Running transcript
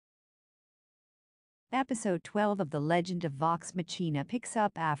Episode 12 of The Legend of Vox Machina picks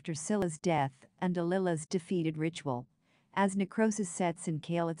up after Scylla's death and Delilah's defeated ritual. As necrosis sets in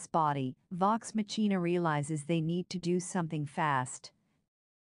Keyleth's body, Vox Machina realizes they need to do something fast.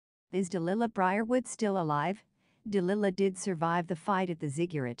 Is Delilah Briarwood still alive? Delilah did survive the fight at the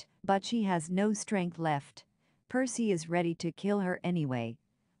ziggurat, but she has no strength left. Percy is ready to kill her anyway.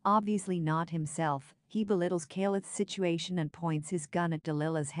 Obviously not himself, he belittles Keyleth's situation and points his gun at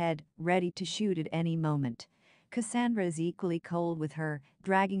Delilah's head, ready to shoot at any moment. Cassandra is equally cold with her,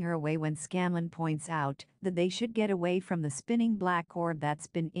 dragging her away when Scanlan points out that they should get away from the spinning black orb that's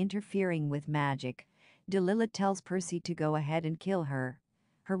been interfering with magic. Delilah tells Percy to go ahead and kill her.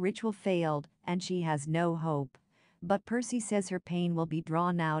 Her ritual failed, and she has no hope. But Percy says her pain will be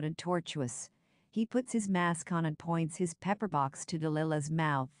drawn out and tortuous. He puts his mask on and points his pepperbox to Delilah's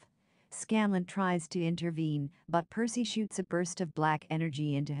mouth. Scanlan tries to intervene, but Percy shoots a burst of black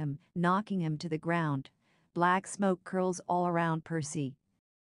energy into him, knocking him to the ground. Black smoke curls all around Percy.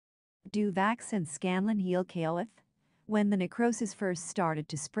 Do Vax and Scanlan heal Keyleth? When the necrosis first started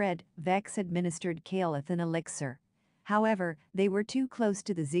to spread, Vex administered Keyleth an elixir. However, they were too close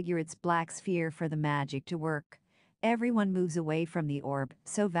to the ziggurat's black sphere for the magic to work. Everyone moves away from the orb,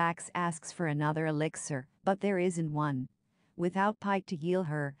 so Vax asks for another elixir, but there isn't one. Without Pike to heal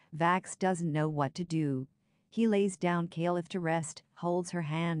her, Vax doesn't know what to do. He lays down Keyleth to rest, holds her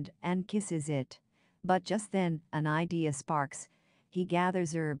hand, and kisses it. But just then, an idea sparks. He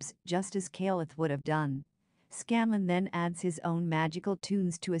gathers herbs, just as Keyleth would have done. Scanlan then adds his own magical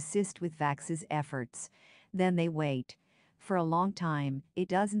tunes to assist with Vax's efforts. Then they wait. For a long time, it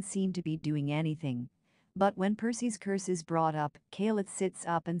doesn't seem to be doing anything. But when Percy's curse is brought up, Keyleth sits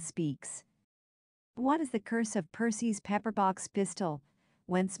up and speaks. What is the curse of Percy's pepperbox pistol?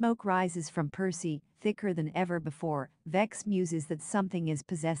 When smoke rises from Percy, thicker than ever before, Vex muses that something is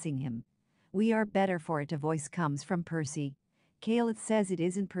possessing him. We are better for it, a voice comes from Percy. Keyleth says it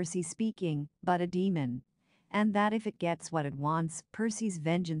isn't Percy speaking, but a demon. And that if it gets what it wants, Percy's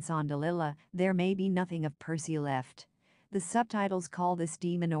vengeance on Delilah, there may be nothing of Percy left. The subtitles call this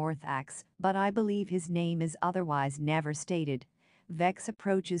demon Orthax, but I believe his name is otherwise never stated. Vex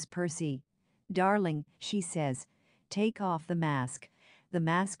approaches Percy. Darling, she says, take off the mask. The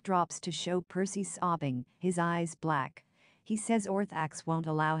mask drops to show Percy sobbing, his eyes black. He says Orthax won't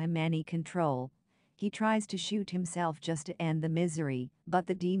allow him any control. He tries to shoot himself just to end the misery, but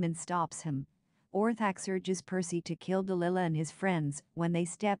the demon stops him. Orthax urges Percy to kill Delilah and his friends when they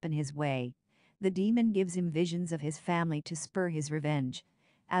step in his way. The demon gives him visions of his family to spur his revenge.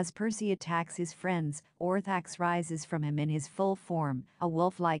 As Percy attacks his friends, Orthax rises from him in his full form, a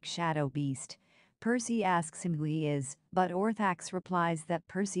wolf-like shadow beast. Percy asks him who he is, but Orthax replies that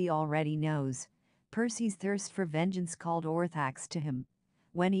Percy already knows. Percy's thirst for vengeance called Orthax to him.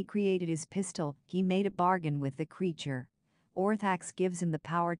 When he created his pistol, he made a bargain with the creature. Orthax gives him the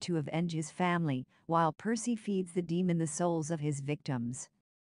power to avenge his family, while Percy feeds the demon the souls of his victims.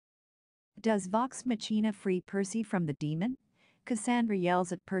 Does Vox Machina free Percy from the demon? Cassandra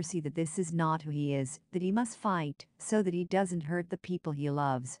yells at Percy that this is not who he is, that he must fight, so that he doesn't hurt the people he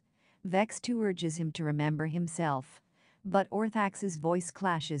loves. Vex too urges him to remember himself. But Orthax's voice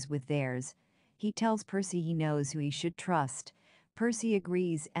clashes with theirs. He tells Percy he knows who he should trust. Percy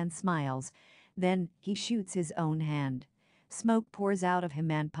agrees and smiles. Then, he shoots his own hand. Smoke pours out of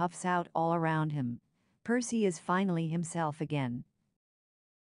him and puffs out all around him. Percy is finally himself again.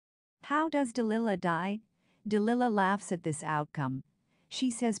 How does Delilah die? Delilah laughs at this outcome.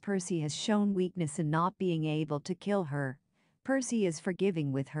 She says Percy has shown weakness in not being able to kill her. Percy is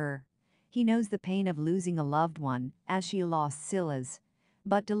forgiving with her. He knows the pain of losing a loved one, as she lost Scylla's.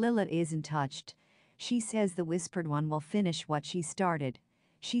 But Delilah isn't touched. She says the Whispered One will finish what she started.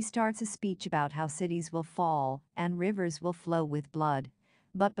 She starts a speech about how cities will fall and rivers will flow with blood.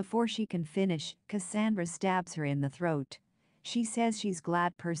 But before she can finish, Cassandra stabs her in the throat. She says she's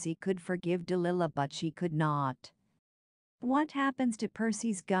glad Percy could forgive Delilah, but she could not. What happens to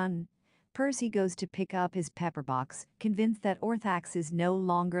Percy's gun? Percy goes to pick up his pepperbox, convinced that Orthax is no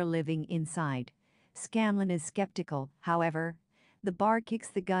longer living inside. Scanlan is skeptical, however. The bar kicks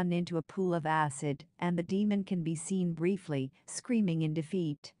the gun into a pool of acid, and the demon can be seen briefly, screaming in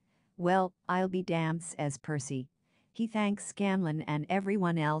defeat. Well, I'll be damned, says Percy. He thanks Scanlan and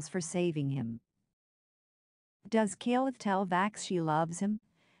everyone else for saving him. Does Keyleth tell Vax she loves him?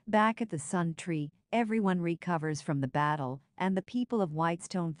 Back at the Sun Tree, everyone recovers from the battle, and the people of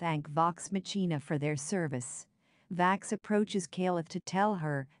Whitestone thank Vox Machina for their service. Vax approaches Keyleth to tell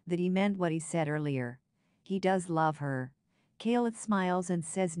her that he meant what he said earlier. He does love her. Keyleth smiles and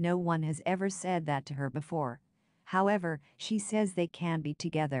says no one has ever said that to her before. However, she says they can be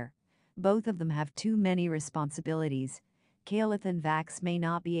together. Both of them have too many responsibilities. Keyleth and Vax may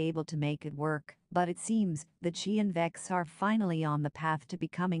not be able to make it work, but it seems that she and Vex are finally on the path to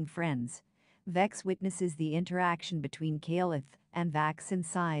becoming friends. Vex witnesses the interaction between Keyleth and Vax and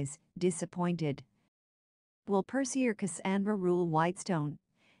sighs, disappointed. Will Percy or Cassandra rule Whitestone?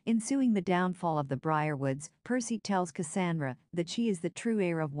 Ensuing the downfall of the Briarwoods, Percy tells Cassandra that she is the true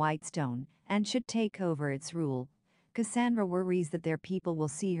heir of Whitestone and should take over its rule. Cassandra worries that their people will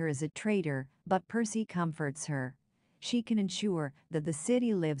see her as a traitor, but Percy comforts her. She can ensure that the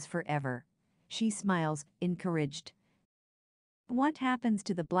city lives forever. She smiles, encouraged. What happens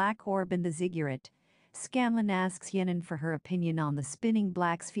to the black orb in the ziggurat? Scanlan asks Yennefer for her opinion on the spinning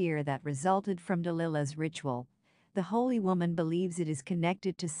black sphere that resulted from Delilah's ritual. The holy woman believes it is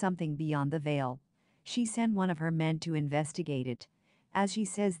connected to something beyond the veil. She sent one of her men to investigate it. As she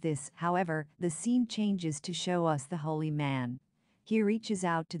says this, however, the scene changes to show us the holy man. He reaches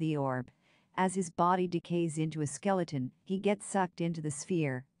out to the orb. As his body decays into a skeleton, he gets sucked into the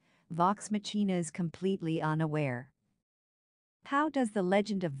sphere. Vox Machina is completely unaware. How does the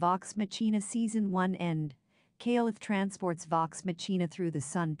Legend of Vox Machina Season 1 end? Keyleth transports Vox Machina through the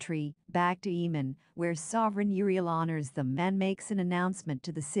Sun Tree, back to Eamon, where Sovereign Uriel honors them and makes an announcement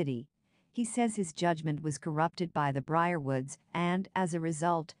to the city. He says his judgment was corrupted by the Briarwoods, and, as a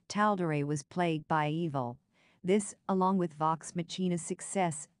result, Tal'Dorei was plagued by evil. This, along with Vox Machina's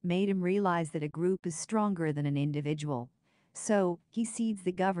success, made him realize that a group is stronger than an individual. So, he cedes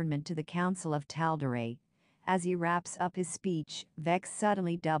the government to the Council of Tal'Dorei. As he wraps up his speech, Vex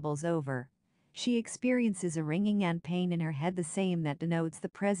suddenly doubles over. She experiences a ringing and pain in her head, the same that denotes the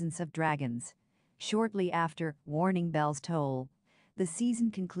presence of dragons. Shortly after, warning bells toll. The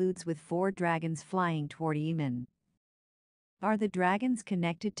season concludes with 4 dragons flying toward Eamon. Are the dragons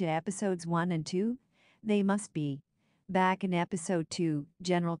connected to episodes 1 and 2? They must be. Back in episode 2,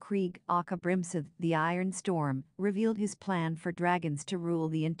 General Krieg Aka Brimsith, the Iron Storm, revealed his plan for dragons to rule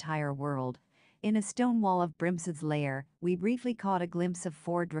the entire world. In a stone wall of Brimsith's lair, we briefly caught a glimpse of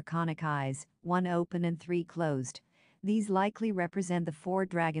 4 draconic eyes, 1 open and 3 closed. These likely represent the 4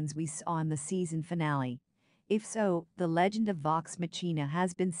 dragons we saw in the season finale. If so, the Legend of Vox Machina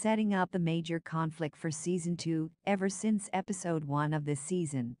has been setting up the major conflict for Season 2 ever since Episode 1 of this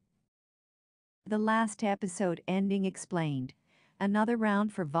season. The last episode, Ending Explained. Another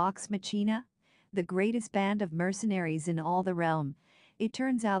round for Vox Machina? The greatest band of mercenaries in all the realm. It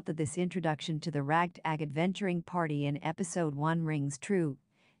turns out that this introduction to the ragtag adventuring party in Episode 1 rings true.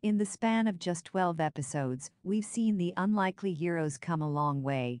 In the span of just 12 episodes, we've seen the unlikely heroes come a long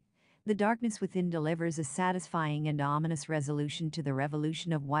way. The Darkness Within delivers a satisfying and ominous resolution to the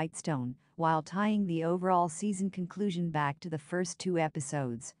revolution of Whitestone, while tying the overall season conclusion back to the first 2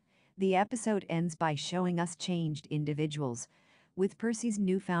 episodes. The episode ends by showing us changed individuals. With Percy's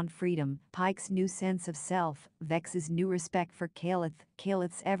newfound freedom, Pike's new sense of self, Vex's new respect for Keyleth,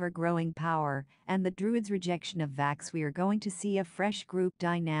 Keyleth's ever-growing power, and the Druid's rejection of Vax, we are going to see a fresh group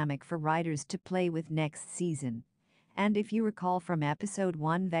dynamic for writers to play with next season. And if you recall from episode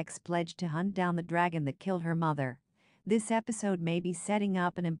 1, Vex pledged to hunt down the dragon that killed her mother. This episode may be setting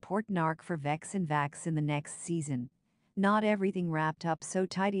up an important arc for Vex and Vax in the next season. Not everything wrapped up so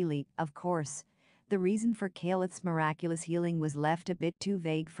tidily, of course. The reason for Keyleth's miraculous healing was left a bit too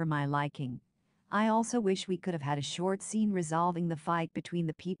vague for my liking. I also wish we could have had a short scene resolving the fight between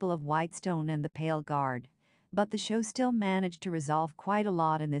the people of Whitestone and the Pale Guard. But the show still managed to resolve quite a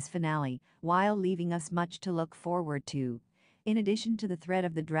lot in this finale, while leaving us much to look forward to. In addition to the threat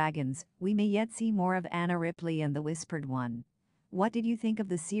of the dragons, we may yet see more of Anna Ripley and the Whispered One. What did you think of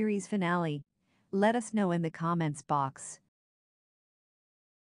the series finale? Let us know in the comments box.